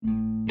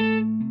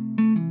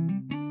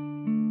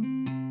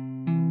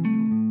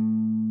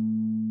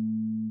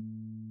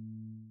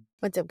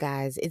What's up,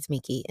 guys? It's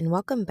Miki, and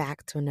welcome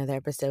back to another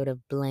episode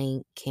of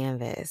Blank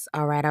Canvas.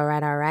 All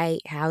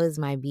right. How is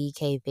my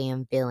BK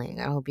fam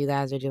feeling? I hope you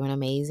guys are doing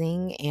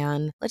amazing,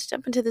 and let's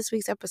jump into this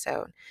week's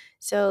episode.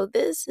 So,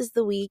 this is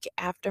the week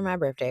after my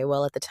birthday.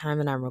 Well, at the time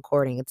that I'm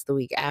recording, it's the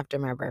week after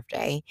my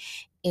birthday.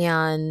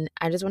 And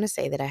I just want to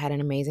say that I had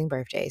an amazing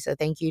birthday. So,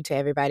 thank you to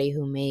everybody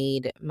who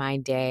made my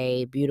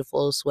day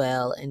beautiful,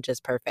 swell, and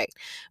just perfect.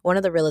 One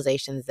of the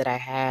realizations that I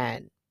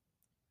had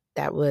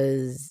that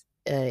was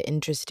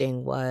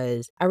interesting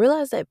was I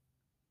realized that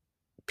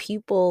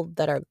people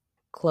that are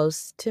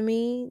close to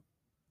me,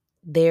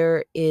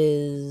 there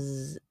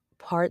is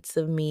parts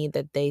of me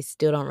that they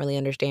still don't really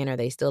understand or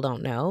they still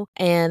don't know.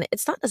 And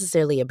it's not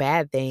necessarily a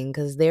bad thing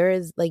because there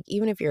is, like,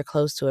 even if you're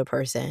close to a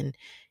person,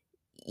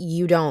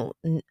 you don't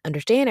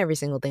understand every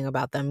single thing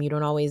about them. You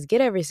don't always get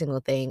every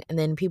single thing. And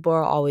then people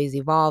are always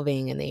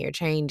evolving and then you're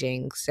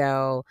changing.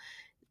 So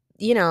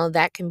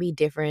that can be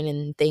different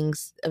and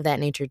things of that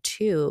nature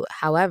too.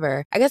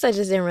 However, I guess I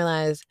just didn't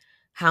realize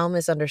how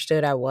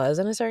misunderstood I was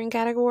in a certain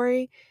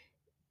category,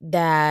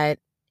 that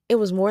it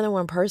was more than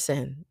one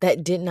person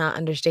that did not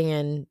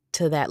understand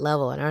to that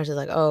level. And I was just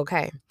like, oh,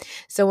 okay.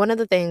 So one of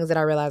the things that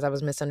I realized I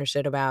was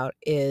misunderstood about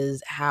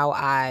is how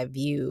I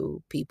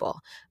view people.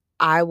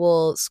 I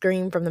will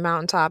scream from the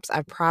mountaintops.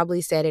 I've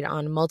probably said it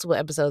on multiple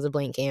episodes of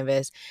Blank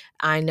Canvas.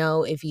 I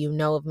know if you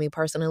know of me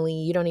personally,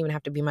 you don't even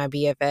have to be my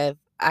BFF.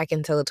 I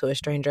can tell it to a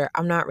stranger.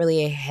 I'm not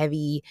really a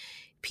heavy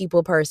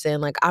people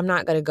person. Like, I'm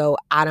not going to go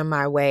out of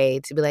my way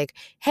to be like,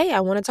 hey, I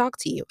want to talk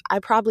to you. I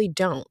probably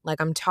don't.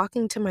 Like, I'm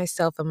talking to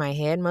myself in my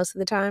head most of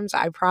the time. So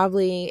I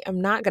probably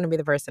am not going to be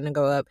the person to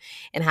go up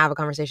and have a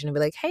conversation and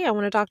be like, hey, I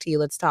want to talk to you.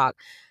 Let's talk.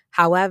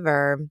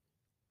 However,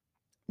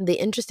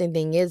 the interesting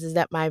thing is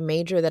that my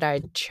major that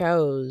I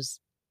chose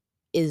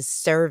is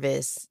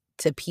service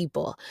to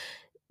people.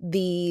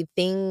 The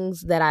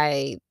things that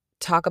I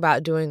talk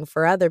about doing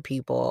for other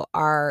people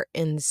are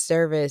in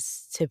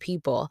service to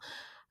people.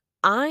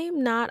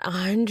 I'm not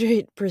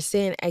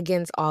 100%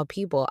 against all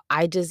people.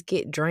 I just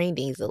get drained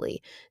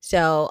easily.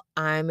 So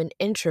I'm an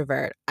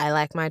introvert. I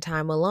like my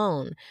time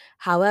alone.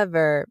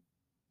 However,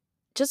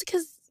 just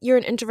because you're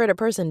an introverted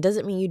person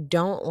doesn't mean you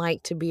don't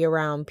like to be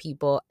around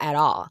people at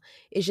all.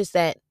 It's just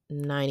that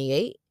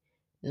 98,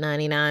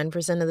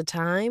 99% of the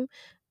time,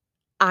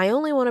 I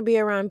only want to be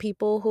around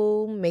people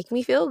who make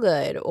me feel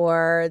good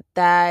or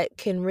that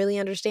can really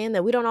understand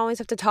that we don't always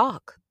have to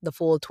talk the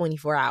full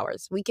 24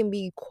 hours. We can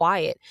be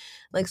quiet.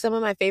 Like, some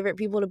of my favorite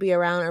people to be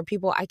around are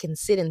people I can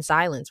sit in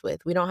silence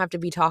with. We don't have to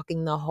be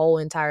talking the whole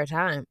entire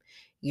time.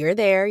 You're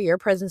there, your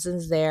presence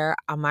is there,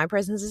 my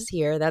presence is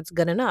here. That's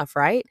good enough,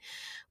 right?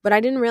 But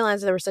I didn't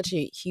realize there was such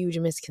a huge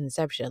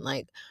misconception.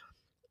 Like,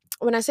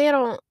 when I say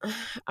I'm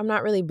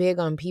not really big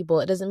on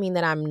people, it doesn't mean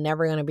that I'm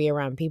never going to be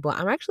around people.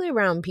 I'm actually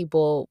around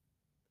people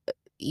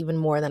even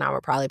more than I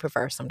would probably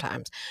prefer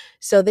sometimes.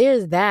 So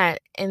there's that.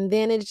 And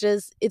then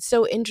it's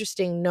so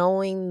interesting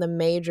knowing the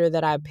major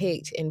that I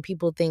picked, and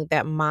people think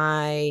that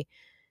my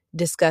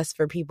disgust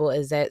for people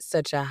is at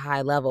such a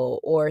high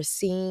level, or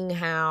seeing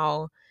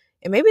how,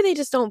 and maybe they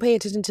just don't pay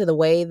attention to the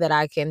way that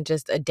I can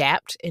just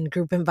adapt in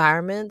group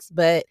environments,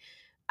 but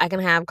I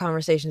can have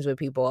conversations with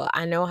people.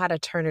 I know how to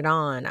turn it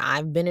on.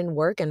 I've been in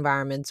work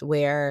environments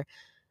where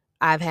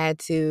I've had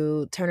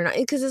to turn it on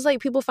because it's like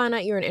people find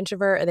out you're an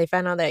introvert, or they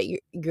find out that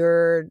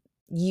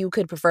you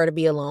could prefer to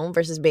be alone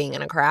versus being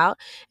in a crowd,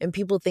 and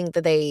people think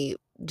that they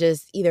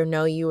just either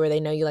know you or they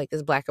know you like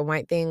this black and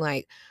white thing.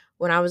 Like,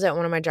 when I was at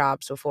one of my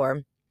jobs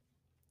before,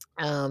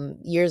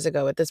 years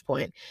ago at this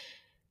point,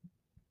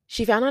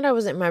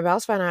 my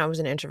boss found out I was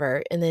an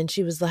introvert, and then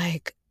she was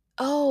like,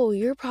 "Oh,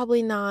 you're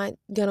probably not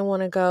gonna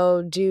wanna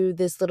go do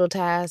this little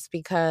task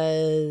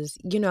because,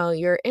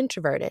 you're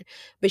introverted."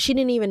 But she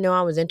didn't even know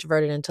I was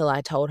introverted until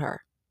I told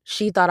her.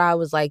 She thought I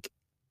was, like,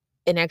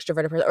 an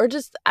extroverted person, or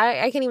just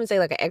I can't even say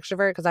like an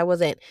extrovert because I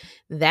wasn't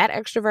that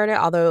extroverted,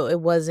 although it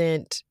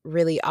wasn't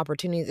really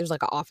opportunities. It was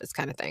like an office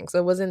kind of thing. So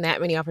it wasn't that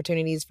many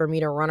opportunities for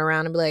me to run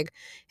around and be like,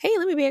 hey,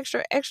 let me be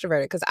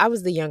extroverted, because I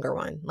was the younger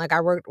one. Like,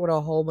 I worked with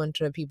a whole bunch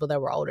of people that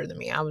were older than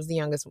me. I was the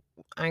youngest.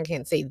 I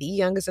can't say the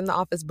youngest in the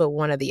office, but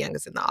one of the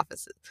youngest in the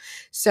offices.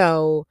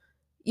 So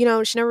she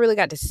never really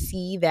got to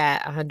see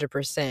that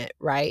 100%,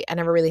 right? I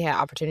never really had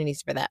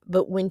opportunities for that.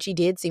 But when she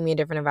did see me in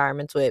different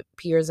environments with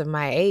peers of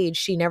my age,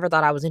 she never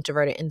thought I was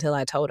introverted until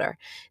I told her.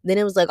 Then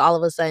it was like all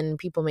of a sudden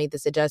people made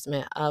this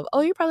adjustment of,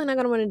 oh, you're probably not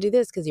going to want to do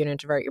this because you're an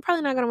introvert. You're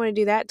probably not going to want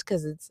to do that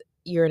because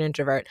you're an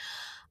introvert.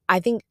 I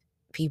think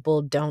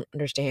people don't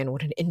understand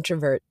what an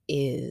introvert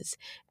is.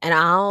 And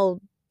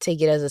I'll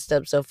take it as a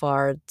step so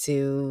far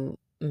to,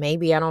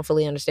 maybe I don't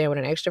fully understand what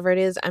an extrovert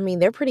is. I mean,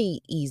 they're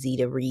pretty easy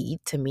to read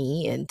to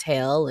me and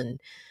tell. And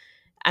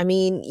I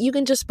mean, you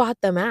can just spot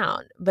them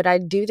out. But I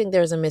do think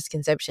there's a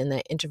misconception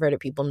that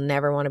introverted people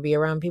never want to be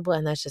around people.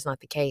 And that's just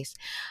not the case.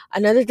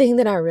 Another thing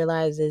that I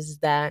realize is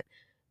that,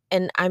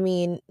 and I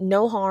mean,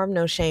 no harm,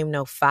 no shame,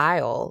 no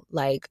foul.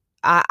 Like,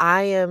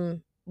 I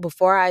am,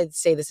 before I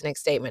say this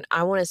next statement,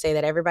 I want to say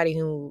that everybody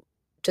who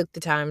took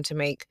the time to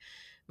make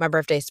my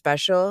birthday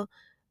special,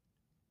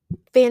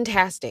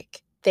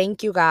 fantastic.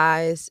 Thank you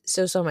guys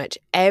so much.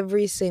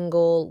 Every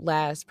single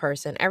last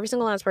person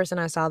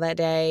I saw that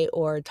day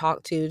or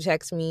talked to,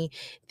 text me,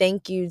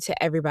 thank you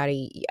to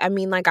everybody. I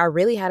mean, like, I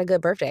really had a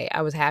good birthday.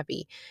 I was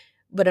happy.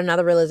 But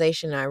another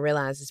realization I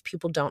realized is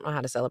people don't know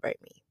how to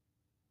celebrate me.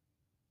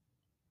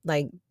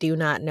 Like, do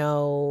not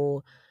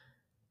know,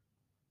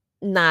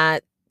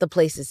 not the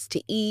places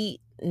to eat,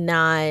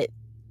 not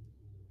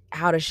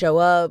how to show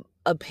up,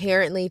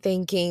 apparently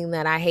thinking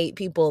that I hate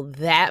people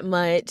that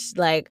much.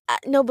 Like,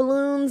 no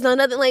balloons, no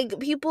nothing. Like,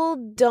 people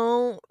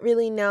don't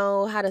really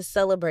know how to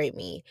celebrate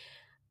me.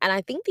 And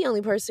I think the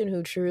only person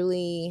who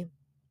truly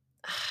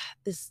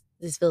this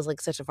feels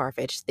like such a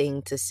far-fetched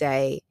thing to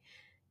say.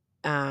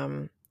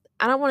 Um,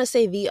 I don't want to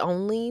say the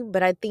only,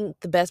 but I think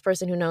the best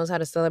person who knows how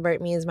to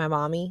celebrate me is my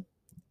mommy.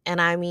 And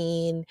I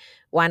mean,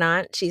 why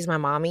not? She's my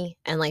mommy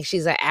and like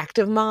she's an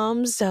active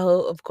mom.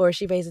 So of course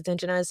she pays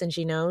attention to us and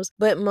she knows.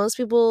 But most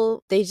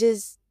people,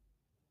 it's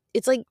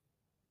like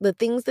the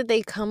things that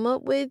they come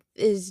up with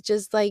is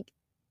just like,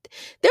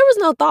 there was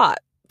no thought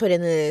put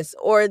into this,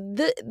 or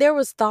there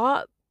was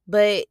thought,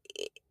 but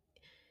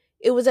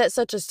it was at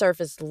such a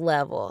surface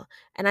level.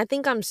 And I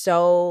think I'm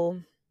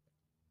so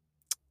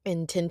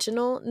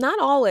intentional, not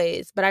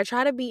always, but I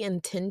try to be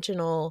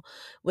intentional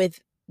with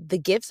the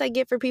gifts I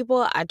get for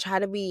people. I try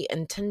to be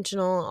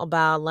intentional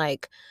about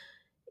like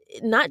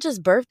not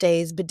just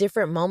birthdays, but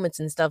different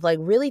moments and stuff. Like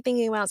really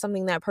thinking about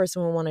something that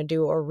person would want to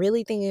do, or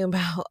really thinking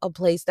about a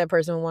place that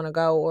person would want to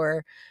go,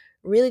 or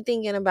really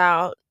thinking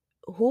about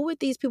who would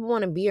these people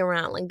want to be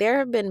around. Like there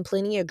have been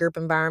plenty of group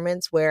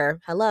environments where,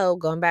 hello,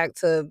 going back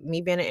to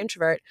me being an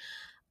introvert,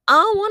 I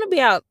don't want to be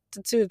out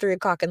to 2 or 3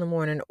 o'clock in the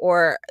morning,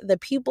 or the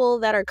people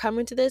that are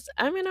coming to this,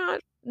 I may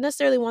not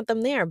necessarily want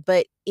them there,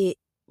 but it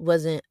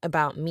wasn't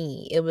about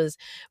me. It was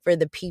for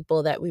the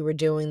people that we were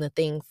doing the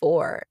thing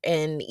for.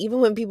 And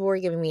even when people were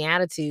giving me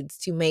attitudes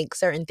to make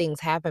certain things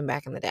happen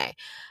back in the day,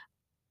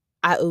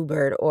 I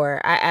Ubered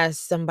or I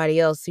asked somebody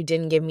else who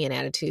didn't give me an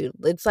attitude.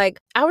 It's like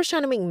I was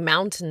trying to make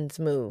mountains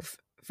move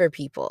for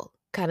people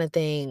kind of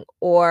thing.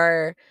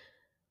 Or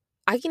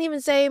I can even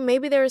say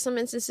maybe there were some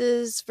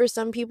instances for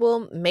some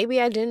people, maybe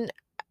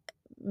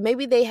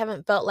they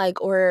haven't felt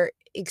like or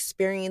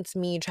experienced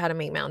me try to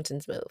make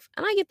mountains move.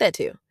 And I get that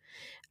too.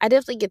 I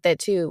definitely get that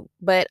too.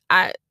 But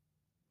I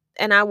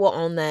will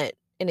own that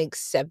and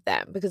accept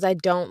that because I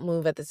don't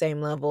move at the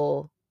same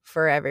level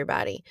for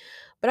everybody.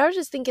 But I was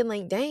just thinking,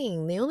 like,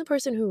 dang, the only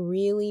person who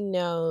really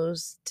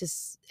knows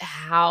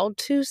how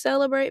to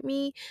celebrate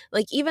me,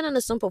 like, even in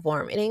a simple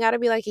form, it ain't got to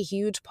be like a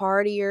huge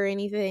party or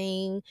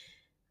anything.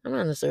 I'm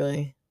not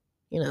necessarily,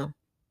 you know,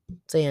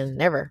 saying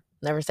never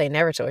say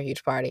never to a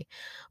huge party.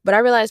 But I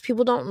realize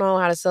people don't know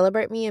how to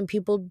celebrate me, and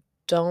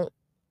don't,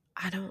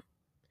 I don't,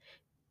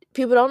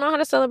 people don't know how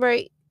to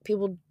celebrate.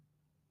 People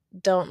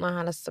don't know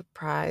how to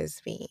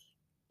surprise me.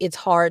 It's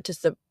hard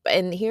to,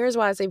 and here's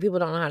why I say people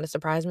don't know how to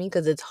surprise me,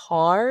 because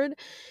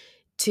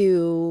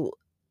to,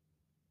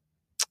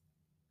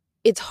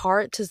 it's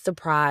hard to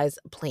surprise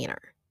a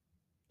planner,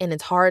 and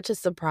it's hard to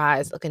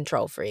surprise a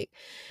control freak.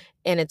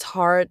 And it's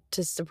hard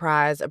to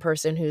surprise a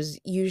person who's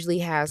usually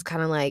has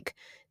kind of like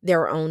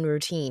their own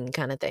routine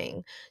kind of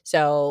thing.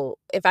 So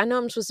if I know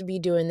I'm supposed to be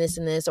doing this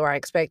and this, or I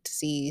expect to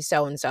see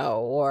so and so,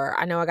 or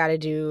I know I got to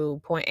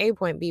do point A,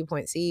 point B,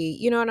 point C,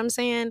 you know what I'm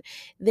saying?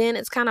 Then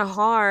it's kind of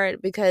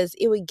hard because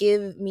it would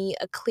give me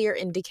a clear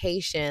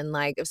indication.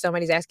 Like if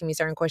somebody's asking me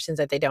certain questions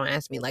that they don't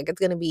ask me, like it's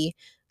going to be,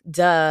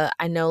 duh,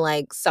 I know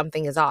like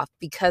something is off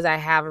because I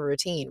have a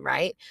routine,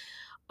 right?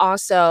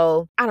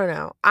 Also, I don't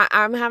know.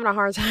 I'm having a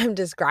hard time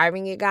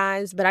describing it,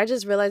 guys, but I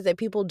just realized that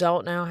people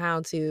don't know how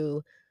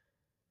to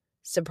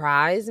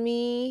surprise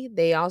me.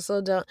 They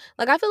also don't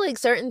like, I feel like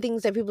certain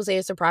things that people say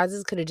are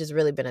surprises could have just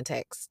really been a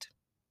text.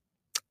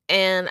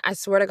 And I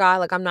swear to God,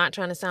 like I'm not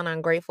trying to sound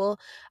ungrateful.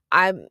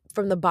 I'm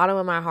from the bottom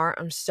of my heart,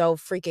 I'm so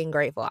freaking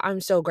grateful. I'm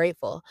so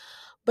grateful.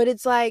 But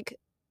it's like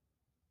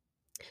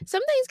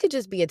some things could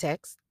just be a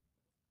text.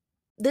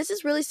 This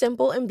is really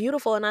simple and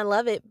beautiful and I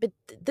love it, but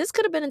this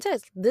could have been a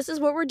text. This is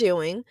what we're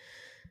doing.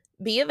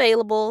 Be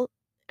available,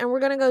 and we're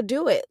gonna go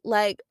do it.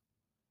 Like,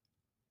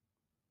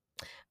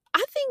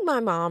 I think my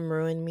mom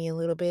ruined me a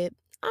little bit.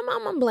 I'm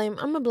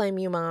gonna blame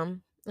you,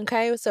 mom.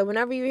 Okay, so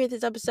whenever you hear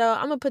this episode,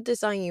 I'm gonna put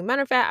this on you.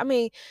 Matter of fact,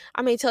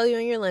 I may tell you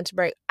on your lunch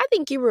break. I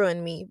think you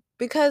ruined me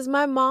because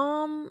my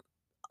mom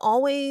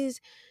always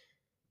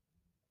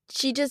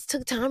she just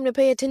took time to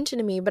pay attention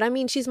to me. But I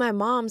mean, she's my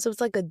mom, so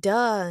it's like a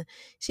duh.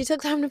 She took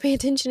time to pay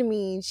attention to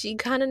me. She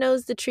kind of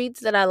knows the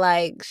treats that I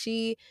like.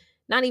 She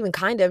not even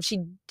kind of. She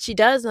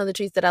does know the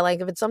treats that I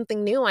like. If it's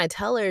something new, I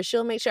tell her.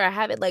 She'll make sure I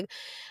have it. Like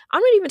I'm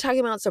not even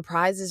talking about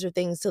surprises or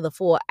things to the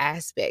full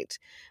aspect.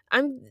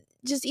 I'm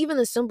just even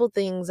the simple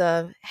things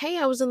of, "Hey,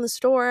 I was in the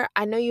store.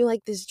 I know you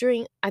like this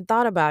drink. I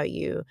thought about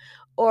you."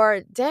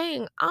 Or,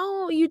 "Dang,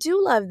 oh, you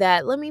do love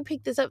that. Let me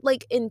pick this up."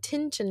 Like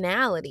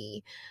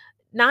intentionality,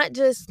 not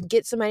just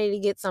get somebody to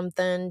get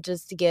something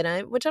just to get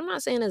it, which I'm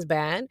not saying is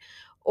bad,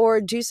 or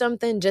do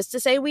something just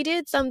to say we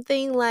did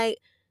something. Like,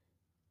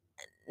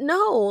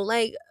 no,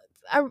 like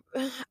I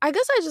I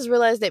guess I just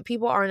realized that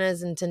people aren't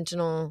as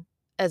intentional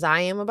as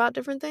I am about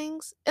different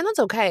things. And that's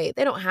okay.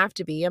 They don't have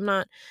to be. I'm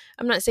not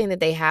saying that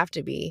they have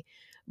to be.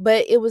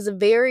 But it was a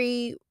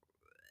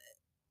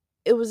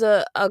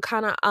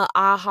kind of a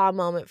aha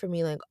moment for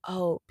me, like,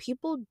 oh,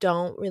 people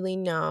don't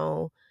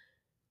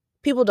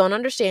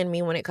understand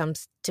me when it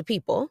comes to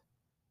people.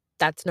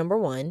 That's number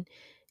one.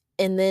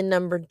 And then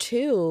number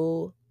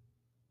two,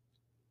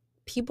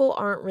 people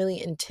aren't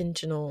really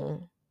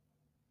intentional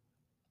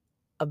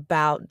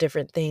about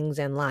different things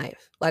in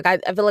life. Like, I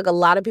feel like a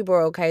lot of people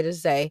are okay to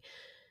say,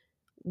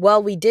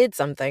 well, we did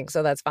something,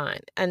 so that's fine.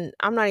 And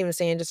I'm not even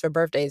saying just for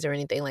birthdays or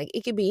anything. Like,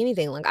 it could be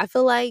anything. Like, I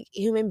feel like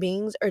human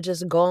beings are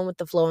just going with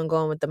the flow and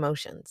going with the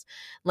motions.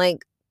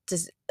 Like,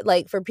 just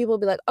like for people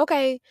to be like,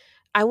 okay,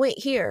 I went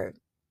here.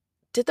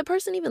 Did the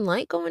person even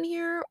like going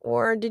here?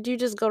 Or did you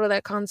just go to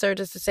that concert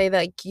just to say that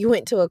like, you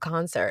went to a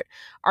concert?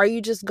 Are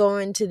you just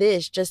going to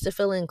this just to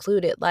feel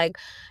included? Like,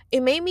 it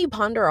made me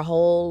ponder a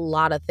whole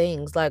lot of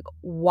things. Like,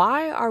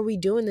 why are we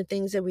doing the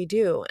things that we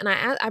do? And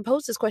I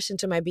posed this question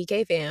to my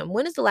BK fam.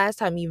 When is the last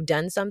time you've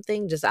done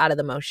something just out of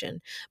the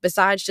motion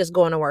besides just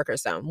going to work or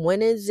something?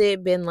 When has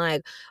it been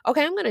like,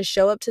 okay, I'm going to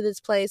show up to this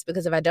place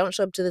because if I don't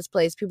show up to this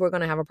place, people are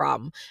going to have a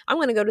problem. I'm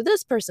going to go to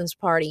this person's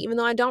party, even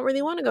though I don't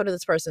really want to go to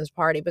this person's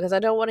party because I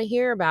don't want to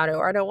hear about it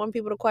or I don't want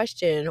people to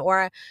question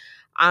or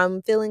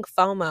I'm feeling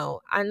FOMO.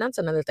 And that's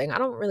another thing. I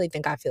don't really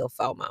think I feel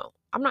FOMO.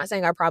 I'm not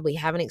saying I probably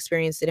haven't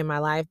experienced it in my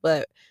life,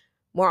 but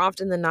more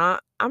often than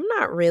not, I'm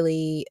not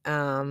really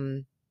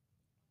feeling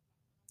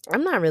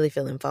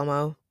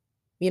FOMO.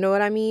 You know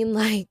what I mean?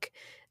 Like,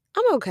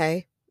 I'm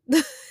okay.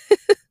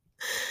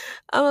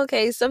 I'm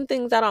okay. Some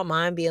things I don't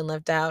mind being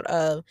left out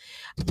of.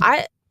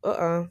 I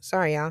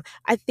sorry y'all.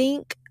 I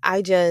think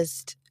I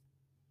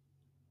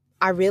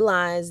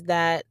realized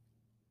that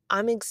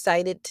I'm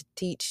excited to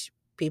teach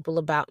people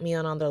about me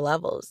on other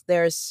levels.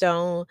 There are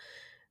so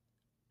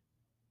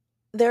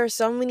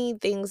many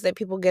things that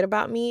people get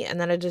about me, and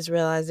then I just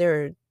realized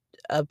there are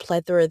a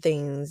plethora of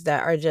things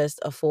that are just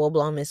a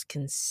full-blown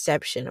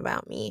misconception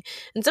about me.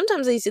 And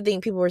sometimes I used to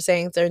think people were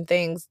saying certain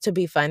things to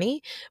be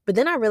funny, but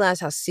then I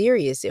realized how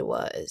serious it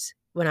was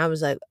when I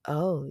was like,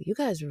 "Oh, you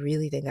guys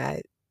really think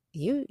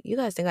you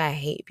guys think I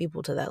hate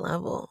people to that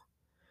level?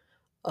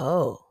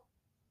 Oh,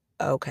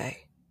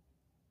 okay."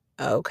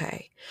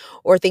 Okay.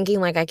 Or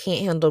thinking like I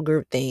can't handle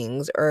group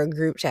things or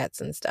group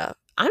chats and stuff.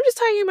 I'm just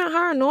talking about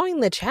how annoying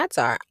the chats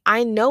are.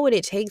 I know what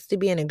it takes to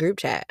be in a group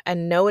chat. I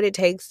know what it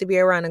takes to be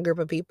around a group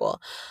of people.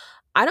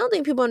 I don't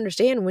think people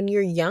understand when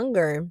you're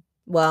younger.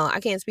 Well, I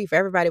can't speak for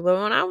everybody, but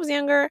when I was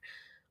younger,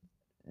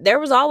 there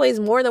was always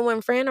more than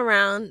one friend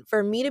around.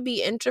 For me to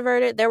be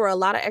introverted, there were a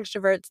lot of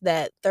extroverts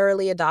that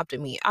thoroughly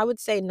adopted me. I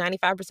would say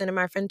 95% of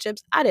my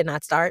friendships, I did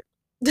not start.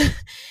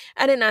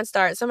 I did not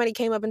start. Somebody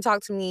came up and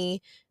talked to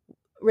me,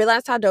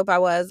 realized how dope I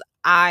was.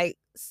 I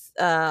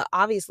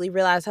obviously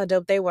realized how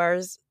dope they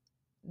were,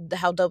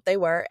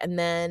 and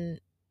then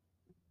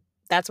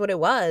that's what it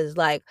was.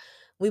 Like,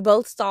 we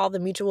both saw the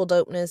mutual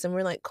dopeness, and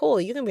we're like, cool,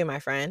 you can be my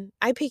friend.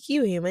 I pick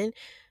you, human.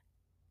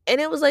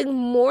 And it was like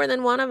more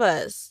than one of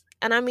us.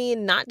 And I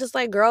mean, not just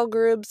like girl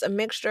groups, a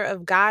mixture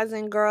of guys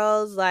and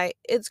girls. Like,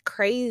 it's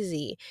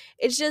crazy.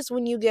 It's just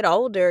when you get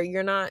older,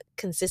 you're not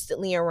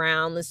consistently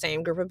around the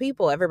same group of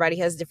people. Everybody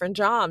has different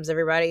jobs.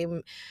 Everybody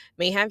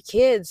may have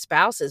kids,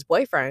 spouses,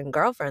 boyfriend,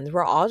 girlfriends.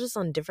 We're all just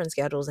on different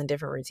schedules and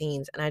different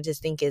routines. And I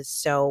just think it's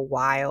so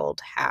wild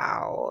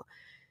how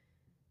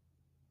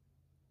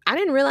I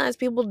didn't realize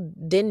people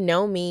didn't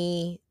know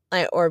me,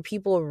 like, or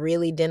people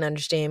really didn't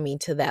understand me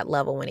to that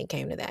level when it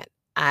came to that.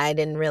 I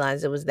didn't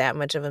realize it was that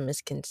much of a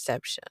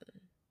misconception.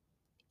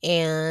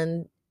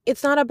 And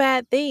it's not a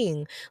bad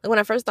thing. Like, when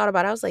I first thought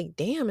about it, I was like,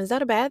 damn, is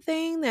that a bad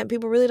thing that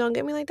people really don't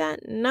get me like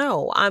that?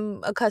 No,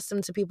 I'm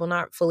accustomed to people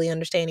not fully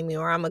understanding me,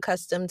 or I'm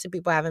accustomed to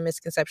people having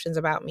misconceptions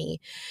about me.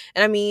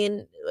 And I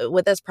mean,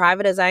 with as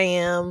private as I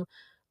am,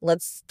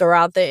 let's throw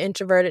out the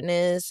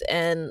introvertedness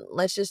and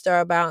let's just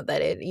throw about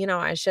that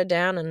I shut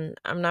down and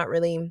I'm not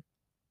really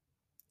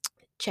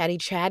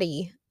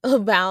chatty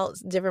about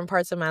different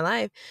parts of my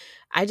life.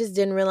 I just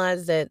didn't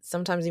realize that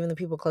sometimes even the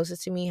people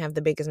closest to me have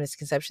the biggest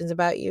misconceptions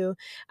about you.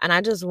 And I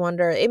just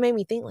wonder, it made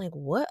me think like,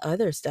 what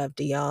other stuff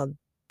do y'all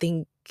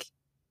think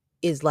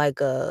is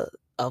like a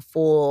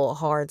full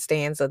hard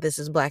stance of this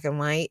is black and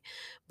white,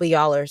 but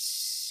y'all are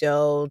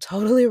so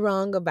totally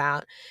wrong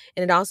about.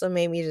 And it also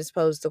made me just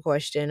pose the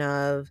question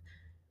of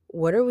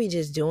what are we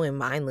just doing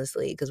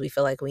mindlessly because we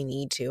feel like we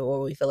need to,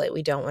 or we feel like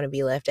we don't want to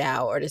be left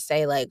out, or to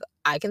say like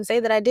I can say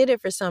that I did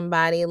it for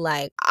somebody.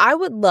 Like, I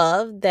would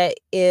love that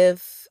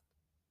if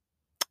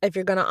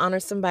you're going to honor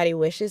somebody's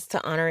wishes,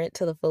 to honor it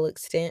to the full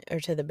extent or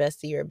to the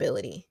best of your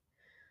ability.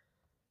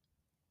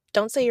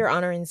 Don't say you're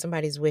honoring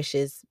somebody's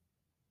wishes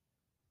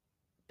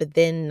but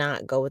then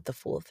not go with the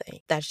full thing.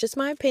 That's just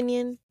my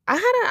opinion. I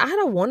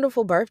had a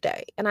wonderful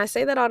birthday. And I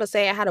say that all to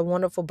say I had a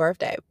wonderful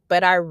birthday,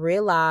 but I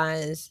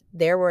realized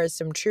there were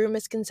some true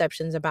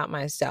misconceptions about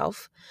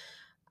myself.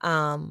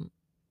 Um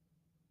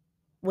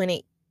when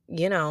it,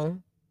 you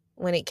know,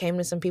 when it came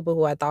to some people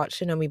who I thought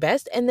should know me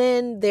best. And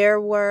then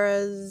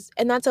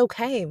and that's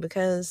okay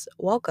because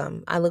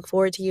welcome. I look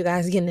forward to you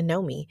guys getting to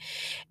know me.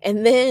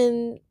 And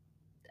then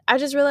I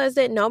just realized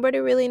that nobody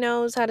really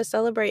knows how to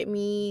celebrate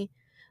me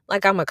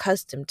like I'm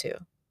accustomed to.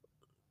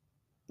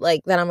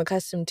 Like that I'm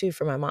accustomed to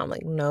for my mom.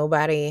 Like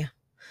nobody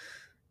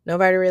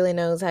really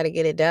knows how to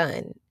get it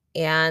done.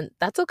 And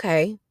that's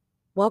okay.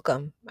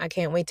 Welcome. I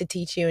can't wait to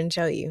teach you and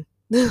show you.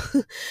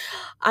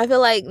 I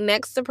feel like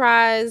next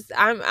surprise,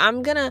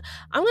 I'm gonna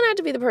have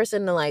to be the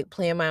person to like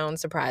plan my own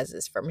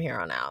surprises from here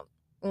on out.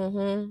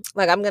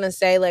 Like I'm gonna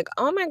say like,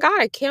 oh my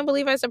god, I can't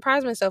believe I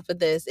surprised myself with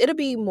this. It'll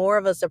be more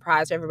of a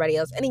surprise for everybody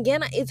else. And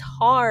again, it's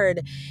hard.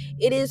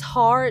 It is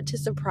hard to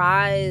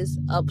surprise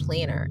a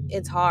planner.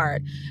 It's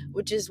hard,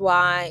 which is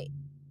why,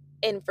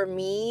 and for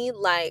me,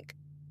 like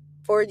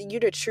for you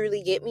to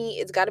truly get me,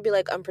 it's got to be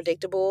like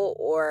unpredictable,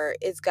 or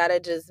it's got to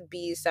just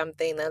be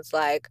something that's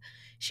like,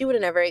 she would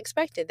have never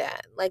expected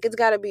that. Like, it's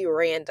got to be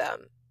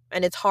random.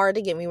 And it's hard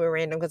to get me with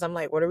random because I'm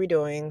like, what are we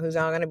doing? Who's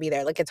all going to be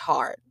there? Like, it's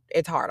hard.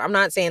 It's hard. I'm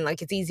not saying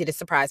like it's easy to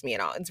surprise me at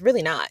all. It's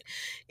really not.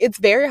 It's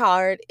very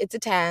hard. It's a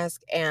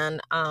task.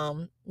 And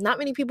not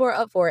many people are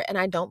up for it. And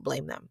I don't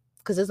blame them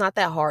because it's not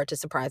that hard to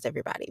surprise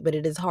everybody, but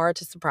it is hard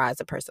to surprise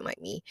a person like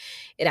me.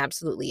 It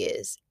absolutely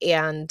is.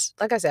 And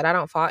like I said, I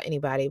don't fault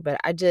anybody, but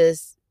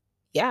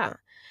yeah.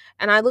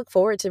 And I look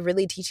forward to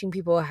really teaching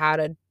people how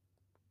to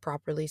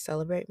properly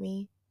celebrate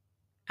me.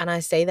 And I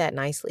say that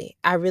nicely.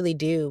 I really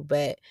do.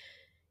 But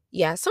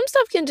yeah, some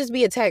stuff can just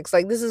be a text.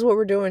 Like, this is what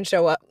we're doing,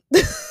 show up.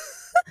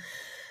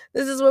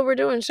 This is what we're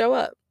doing, show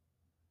up.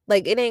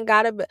 Like, it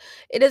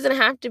doesn't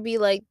have to be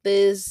like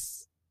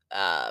this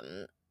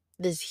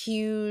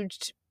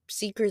huge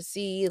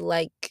secrecy,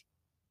 like,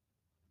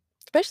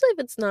 especially if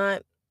it's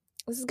not,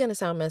 this is gonna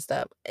sound messed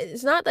up.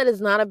 It's not that it's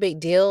not a big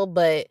deal,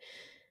 but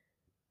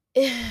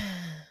I'm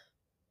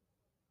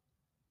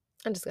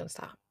just gonna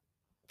stop.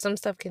 Some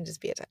stuff can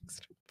just be a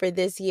text. For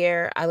this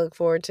year, I look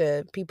forward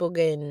to people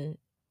getting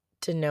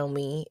to know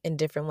me in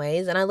different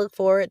ways. And I look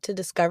forward to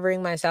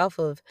discovering myself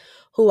of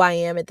who I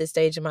am at this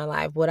stage of my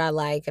life, what I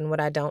like and what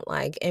I don't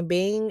like, and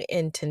being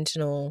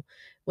intentional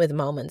with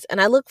moments.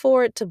 And I look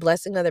forward to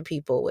blessing other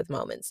people with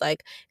moments.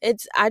 Like,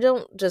 I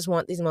don't just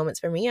want these moments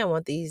for me. I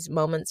want these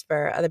moments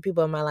for other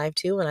people in my life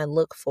too. And I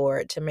look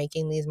forward to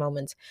making these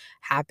moments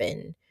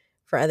happen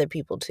for other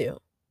people too.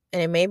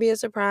 And it may be a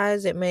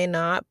surprise, it may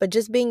not, but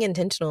just being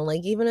intentional.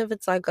 Like, even if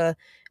it's like I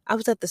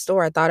was at the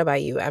store, I thought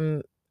about you.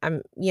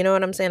 You know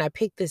what I'm saying? I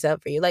picked this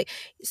up for you. Like,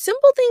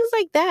 simple things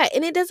like that.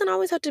 And it doesn't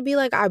always have to be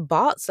like I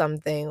bought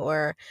something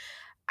or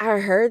I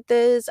heard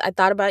this, I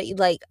thought about you.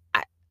 Like,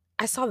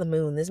 I saw the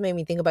moon. This made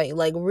me think about you.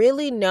 Like,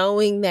 really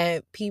knowing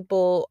that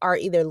people are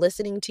either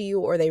listening to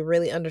you or they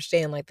really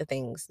understand like the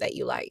things that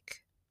you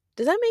like.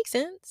 Does that make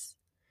sense?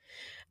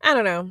 I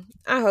don't know.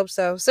 I hope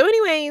so. So,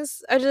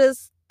 anyways,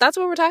 that's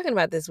what we're talking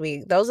about this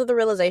week. Those are the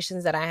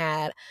realizations that I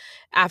had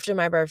after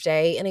my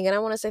birthday. And again, I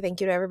want to say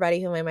thank you to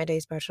everybody who made my day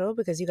special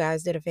because you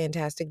guys did a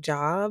fantastic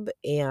job.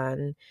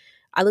 And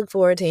I look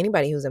forward to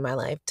anybody who's in my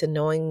life to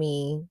knowing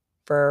me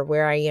for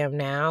where I am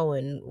now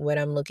and what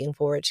I'm looking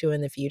forward to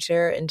in the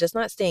future, and just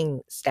not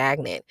staying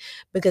stagnant.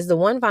 Because the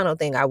one final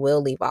thing I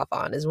will leave off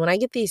on is when I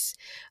get these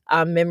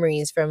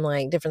memories from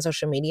like different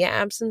social media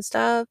apps and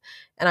stuff,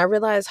 and I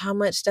realize how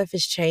much stuff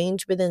has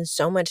changed, but then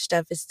so much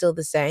stuff is still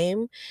the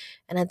same.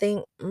 And I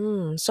think,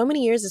 so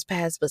many years has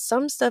passed, but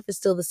some stuff is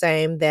still the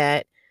same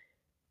that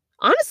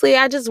honestly,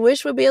 I just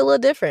wish would be a little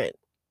different.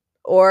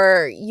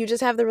 Or you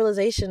just have the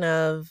realization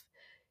of,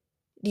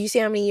 do you see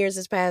how many years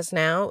has passed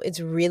now? It's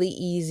really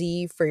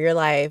easy for your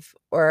life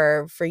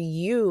or for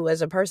you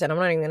as a person. I'm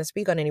not even going to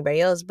speak on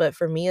anybody else, but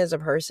for me as a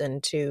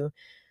person to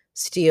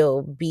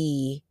still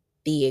be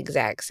the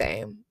exact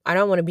same. I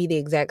don't want to be the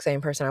exact same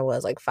person I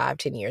was like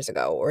 5-10 years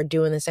ago, or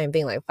doing the same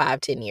thing like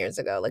 5-10 years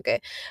ago.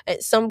 Like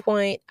at some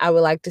point, I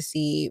would like to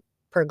see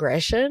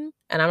progression.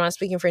 And I'm not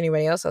speaking for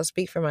anybody else. I'll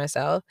speak for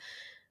myself.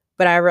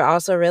 But I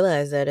also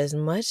realize that as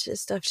much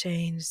as stuff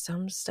changed,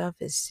 some stuff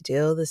is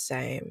still the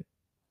same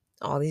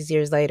all these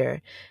years later.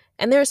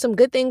 And there are some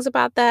good things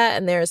about that,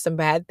 and there are some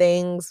bad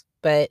things,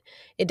 but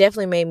it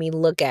definitely made me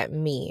look at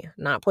me,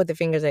 not point the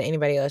fingers at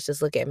anybody else,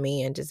 just look at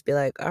me and just be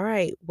like, all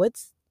right,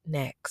 what's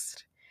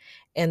next?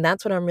 And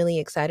that's what I'm really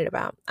excited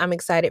about. I'm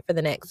excited for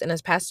the next. And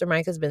as Pastor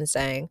Mike has been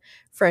saying,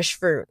 fresh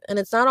fruit. And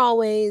it's not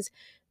always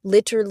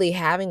literally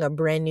having a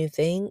brand new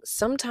thing.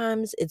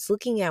 Sometimes it's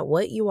looking at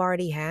what you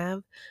already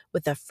have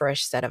with a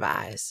fresh set of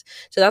eyes.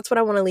 So that's what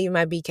I want to leave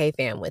my BK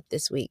fam with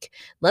this week.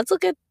 Let's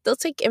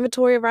take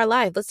inventory of our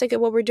life. Let's take at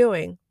what we're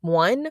doing.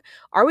 One,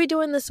 are we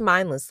doing this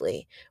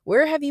mindlessly?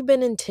 Where have you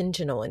been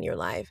intentional in your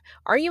life?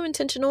 Are you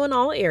intentional in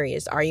all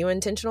areas? Are you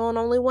intentional in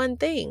only one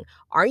thing?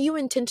 Are you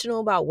intentional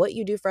about what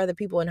you do for other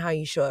people and how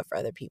you show up for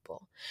other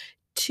people?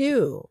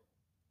 Two,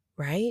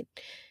 right?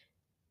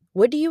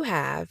 What do you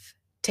have?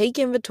 Take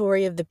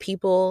inventory of the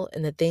people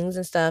and the things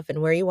and stuff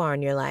and where you are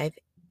in your life,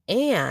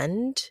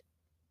 and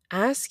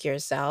ask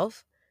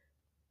yourself,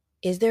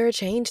 is there a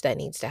change that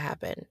needs to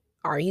happen?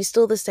 Are you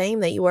still the same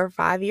that you were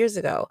 5 years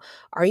ago?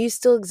 Are you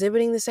still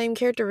exhibiting the same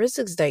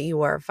characteristics that you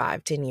were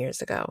 5, 10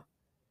 years ago?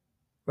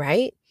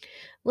 Right?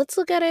 Let's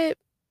look at it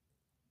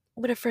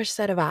with a fresh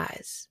set of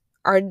eyes.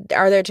 Are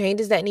there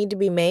changes that need to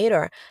be made,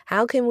 or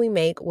how can we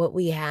make what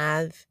we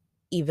have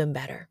even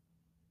better?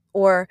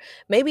 Or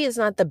maybe it's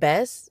not the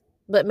best,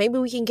 but maybe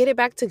we can get it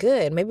back to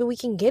good. Maybe we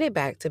can get it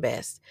back to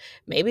best.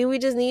 Maybe we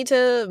just need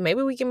to,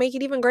 maybe we can make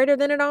it even greater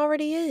than it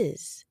already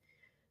is.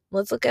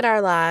 Let's look at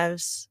our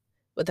lives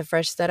with a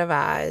fresh set of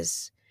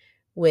eyes,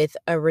 with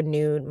a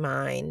renewed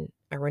mind,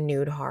 a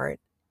renewed heart,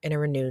 and a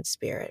renewed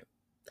spirit.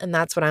 And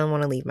that's what I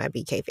want to leave my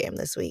BK fam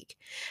this week.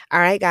 All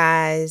right,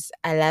 guys,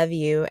 I love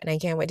you, and I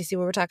can't wait to see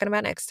what we're talking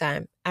about next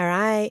time. All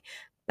right,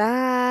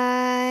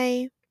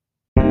 bye.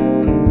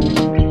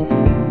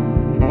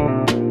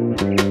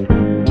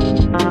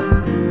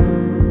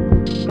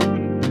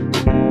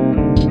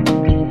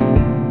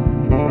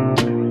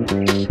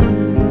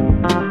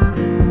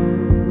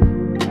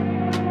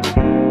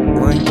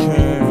 Blank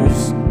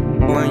canvas,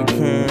 blank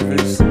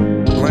canvas,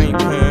 blank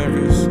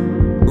canvas,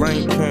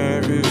 blank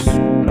canvas.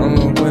 Don't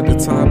know what the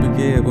topic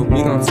is, but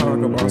we gon' talk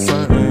about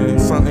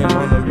something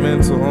on the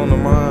mental, on the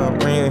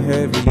mind, weighing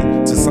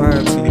heavy.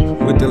 Society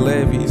with the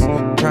levies,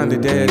 kinda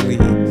deadly.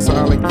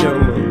 Silent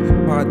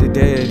killer, hard to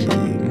daddy.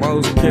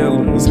 Most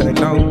killers had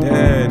no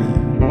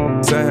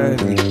daddy.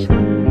 Sadly,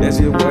 that's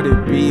just what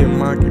it be in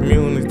my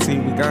community.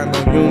 We got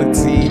no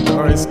unity.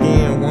 Dark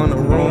skin wanna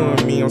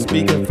ruin me. I'm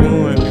speaking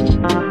fluently.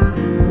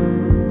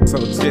 So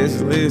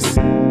just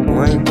listen,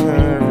 blank